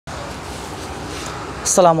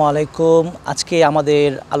আসসালামু আলাইকুম। আজকে আমাদের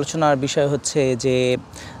আলোচনার বিষয় হচ্ছে যে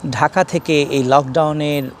ঢাকা থেকে এই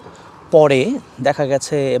লকডাউনের পরে দেখা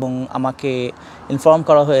গেছে এবং আমাকে ইনফর্ম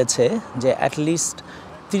করা হয়েছে যে অ্যাটলিস্ট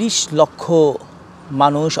 ৩০ লক্ষ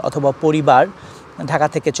মানুষ অথবা পরিবার ঢাকা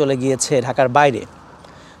থেকে চলে গিয়েছে ঢাকার বাইরে।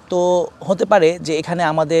 তো হতে পারে যে এখানে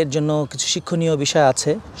আমাদের জন্য কিছু শিক্ষণীয় বিষয়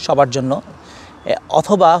আছে সবার জন্য,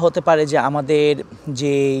 অথবা হতে পারে যে আমাদের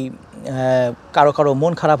যেই কারো কারো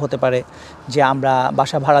মন খারাপ হতে পারে যে আমরা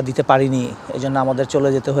বাসা ভাড়া দিতে পারিনি, এজন্য আমাদের চলে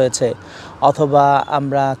যেতে হয়েছে, অথবা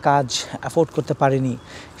আমরা কাজ অ্যাফোর্ড করতে পারিনি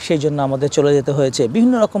সেই জন্য আমাদের চলে যেতে হয়েছে।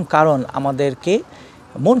 বিভিন্ন রকম কারণ আমাদেরকে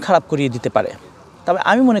মন খারাপ করিয়ে দিতে পারে। তবে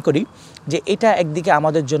আমি মনে করি যে এটা একদিকে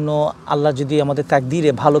আমাদের জন্য আল্লাহ যদি আমাদের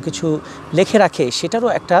তাকদীরে ভালো কিছু লিখে রাখে সেটারও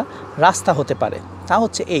একটা রাস্তা হতে পারে। তা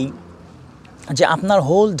হচ্ছে এই যে আপনার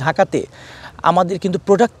হোল ঢাকাতে আমাদের কিন্তু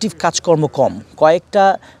প্রোডাক্টিভ কাজকর্ম কম। কয়েকটা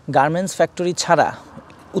গার্মেন্টস ফ্যাক্টরি ছাড়া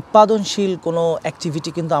উৎপাদনশীল কোনো অ্যাক্টিভিটি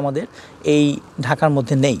কিন্তু আমাদের এই ঢাকার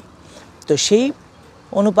মধ্যে নেই। তো সেই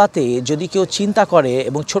অনুপাতে যদি কেউ চিন্তা করে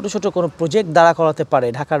এবং ছোট ছোট কোনো প্রজেক্ট দাঁড়া করাতে পারে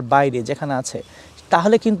ঢাকার বাইরে যেখানে আছে,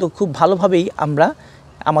 তাহলে কিন্তু খুব ভালোভাবেই আমরা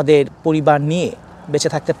আমাদের পরিবার নিয়ে বেঁচে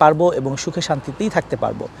থাকতে পারবো এবং সুখে শান্তিতেই থাকতে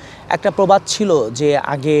পারবো। একটা প্রবাদ ছিল যে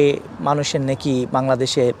আগে মানুষের নাকি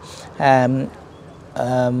বাংলাদেশে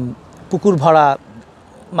পুকুর ভরা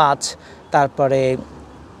মাছ, তারপরে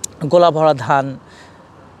গোলা ভরা ধান,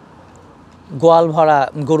 গোয়াল ভরা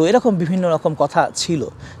গরু, এরকম বিভিন্ন রকম কথা ছিল।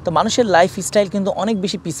 তো মানুষের লাইফ স্টাইল কিন্তু অনেক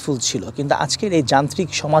বেশি পিসফুল ছিল। কিন্তু আজকের এই যান্ত্রিক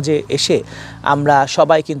সমাজে এসে আমরা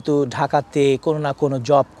সবাই কিন্তু ঢাকাতে কোনো না কোনো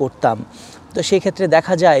জব করতাম। তো সেই ক্ষেত্রে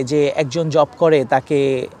দেখা যায় যে একজন জব করে তাকে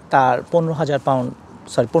তার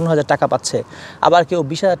 15,000 টাকা পাচ্ছে, আবার কেউ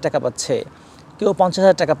 20,000 টাকা পাচ্ছে, কেউ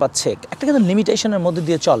 50,000 টাকা পাচ্ছে। একটা কিন্তু লিমিটেশনের মধ্যে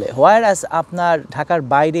দিয়ে চলে। হোয়ার অ্যাজ আপনার ঢাকার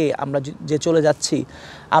বাইরে আমরা যে চলে যাচ্ছি,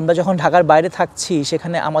 আমরা যখন ঢাকার বাইরে থাকছি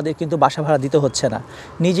সেখানে আমাদের কিন্তু বাসা ভাড়া দিতে হচ্ছে না,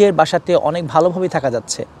 নিজের বাসাতে অনেক ভালোভাবেই থাকা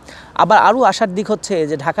যাচ্ছে। আবার আরও আশার দিক হচ্ছে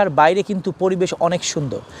যে ঢাকার বাইরে কিন্তু পরিবেশ অনেক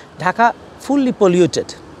সুন্দর। Dhaka fully polluted.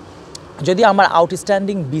 যদি আমার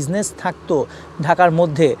আউটস্ট্যান্ডিং বিজনেস থাকতো ঢাকার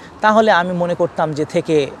মধ্যে তাহলে আমি মনে করতাম যে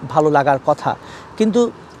থেকে ভালো লাগার কথা। কিন্তু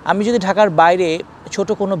আমি যদি ঢাকার বাইরে ছোট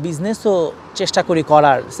কোনো বিজনেসও চেষ্টা করি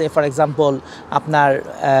করার, সে ফর এক্সাম্পল আপনার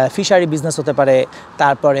ফিশারি বিজনেস হতে পারে,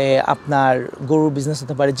 তারপরে আপনার গরুর বিজনেস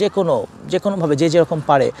হতে পারে, যে কোনোভাবে যে যেরকম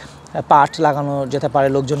পারে পাট লাগানো যেতে পারে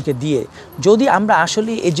লোকজনকে দিয়ে। যদি আমরা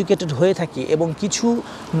আসলে এডুকেটেড হয়ে থাকি এবং কিছু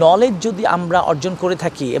নলেজ যদি আমরা অর্জন করে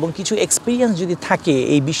থাকি এবং কিছু এক্সপিরিয়েন্স যদি থাকে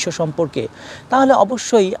এই বিশ্ব সম্পর্কে, তাহলে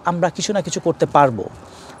অবশ্যই আমরা কিছু না কিছু করতে পারবো।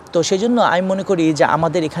 তো সেই জন্য আমি মনে করি যে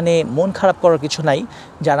আমাদের এখানে মন খারাপ করার কিছু নাই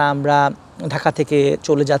যারা আমরা ঢাকা থেকে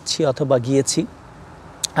চলে যাচ্ছি অথবা গিয়েছি।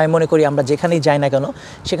 আমি মনে করি আমরা যেখানেই যাই না কেন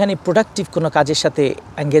সেখানে প্রোডাক্টিভ কোনো কাজের সাথে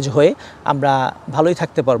এঙ্গেজ হয়ে আমরা ভালোই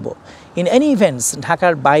থাকতে পারবো। ইন এনি ইভেন্টস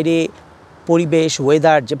ঢাকার বাইরে পরিবেশ,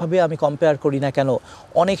 ওয়েদার যেভাবে আমি কম্পেয়ার করি না কেন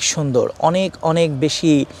অনেক সুন্দর, অনেক অনেক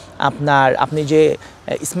বেশি। আপনি যে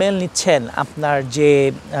স্মেল নিচ্ছেন, আপনার যে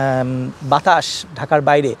বাতাস ঢাকার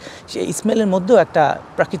বাইরে, সেই স্মেলের মধ্যেও একটা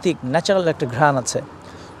প্রাকৃতিক ন্যাচারাল একটা ঘ্রাণ আছে।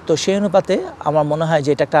 তো সেই অনুপাতে আমার মনে হয় যে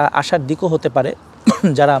এটা একটা আশার দিকও হতে পারে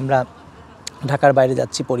যারা আমরা ঢাকার বাইরে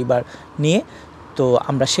যাচ্ছি পরিবার নিয়ে। তো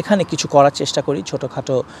আমরা সেখানে কিছু করার চেষ্টা করি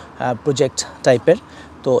ছোটোখাটো প্রজেক্ট টাইপের।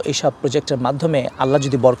 তো এইসব প্রজেক্টের মাধ্যমে আল্লাহ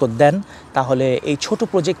যদি বরকত দেন তাহলে এই ছোট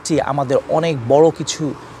প্রজেক্টটি আমাদের অনেক বড় কিছু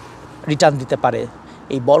রিটার্ন দিতে পারে।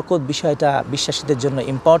 এই বরকত বিষয়টা বিশ্বাসীদের জন্য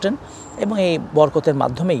ইম্পর্ট্যান্ট এবং এই বরকতের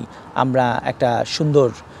মাধ্যমেই আমরা একটা সুন্দর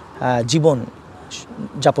জীবন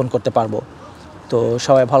যাপন করতে পারবো। তো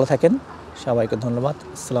সবাই ভালো থাকেন, সবাইকে ধন্যবাদ।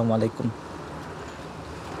 আসসালামু আলাইকুম।